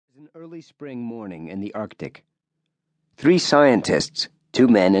early spring morning in the Arctic. 3 scientists, 2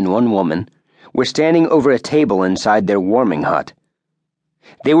 men and 1 woman, were standing over a table inside their warming hut.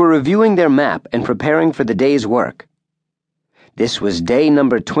 They were reviewing their map and preparing for the day's work. This was day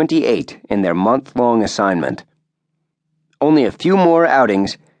number 28 in their month-long assignment. Only a few more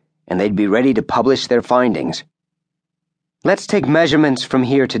outings, and they'd be ready to publish their findings. "Let's take measurements from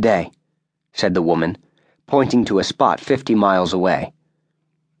here today," said the woman, pointing to a spot 50 miles away.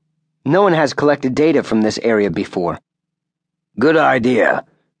 "No one has collected data from this area before." "Good idea,"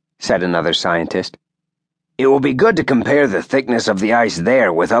 said another scientist. "It will be good to compare the thickness of the ice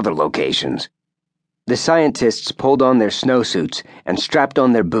there with other locations." The scientists pulled on their snowsuits and strapped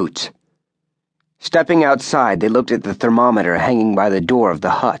on their boots. Stepping outside, they looked at the thermometer hanging by the door of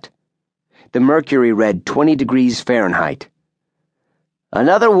the hut. The mercury read 20 degrees Fahrenheit.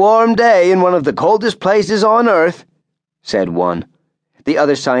 "Another warm day in one of the coldest places on Earth," said one. The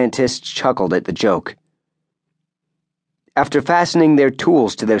other scientists chuckled at the joke. After fastening their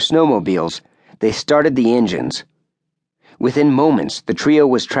tools to their snowmobiles, they started the engines. Within moments, the trio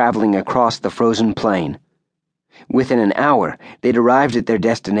was traveling across the frozen plain. Within an hour, they'd arrived at their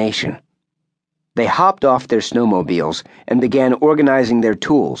destination. They hopped off their snowmobiles and began organizing their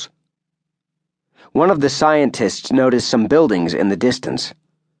tools. One of the scientists noticed some buildings in the distance.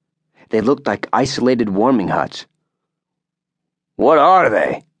 They looked like isolated warming huts. "What are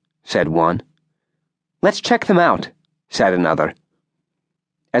they?" said one. "Let's check them out," said another.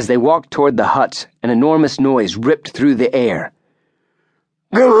 As they walked toward the huts, an enormous noise ripped through the air.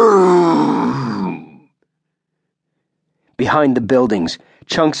 Behind the buildings,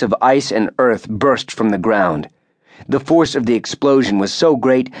 chunks of ice and earth burst from the ground. The force of the explosion was so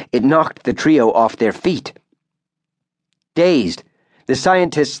great it knocked the trio off their feet. Dazed, the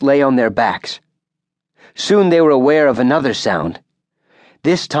scientists lay on their backs. Soon they were aware of another sound.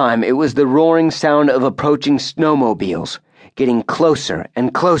 This time it was the roaring sound of approaching snowmobiles, getting closer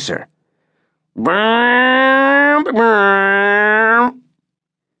and closer. "Who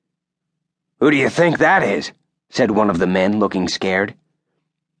do you think that is?" said one of the men, looking scared.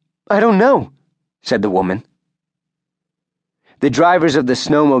 "I don't know," said the woman. The drivers of the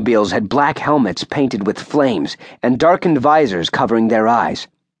snowmobiles had black helmets painted with flames and darkened visors covering their eyes.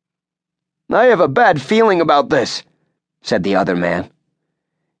 "I have a bad feeling about this," said the other man.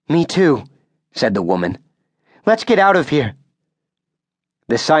 "Me too," said the woman. "Let's get out of here."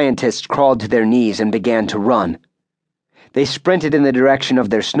 The scientists crawled to their knees and began to run. They sprinted in the direction of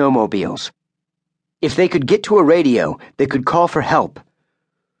their snowmobiles. If they could get to a radio, they could call for help.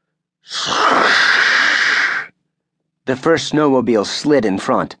 The first snowmobile slid in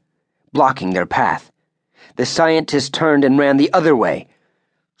front, blocking their path. The scientists turned and ran the other way.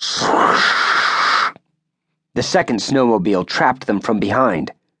 The second snowmobile trapped them from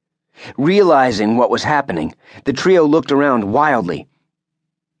behind. Realizing what was happening, the trio looked around wildly.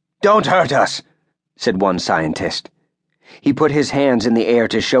 "Don't hurt us," said one scientist. He put his hands in the air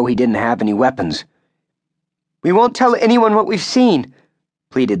to show he didn't have any weapons. "We won't tell anyone what we've seen,"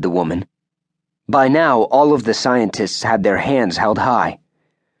 pleaded the woman. By now, all of the scientists had their hands held high.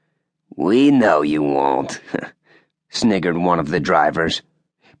 "We know you won't," sniggered one of the drivers.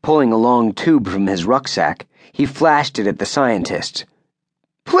 Pulling a long tube from his rucksack, he flashed it at the scientists.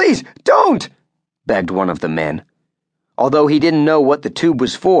 "Please, don't!" begged one of the men. Although he didn't know what the tube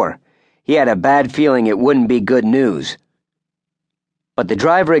was for, he had a bad feeling it wouldn't be good news. But the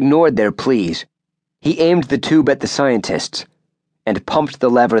driver ignored their pleas. He aimed the tube at the scientists and pumped the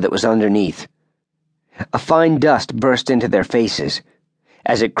lever that was underneath. A fine dust burst into their faces.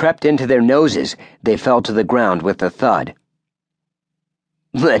 As it crept into their noses, they fell to the ground with a thud.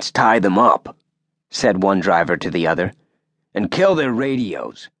 "Let's tie them up," said one driver to the other, "and kill their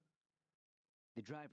radios." The driver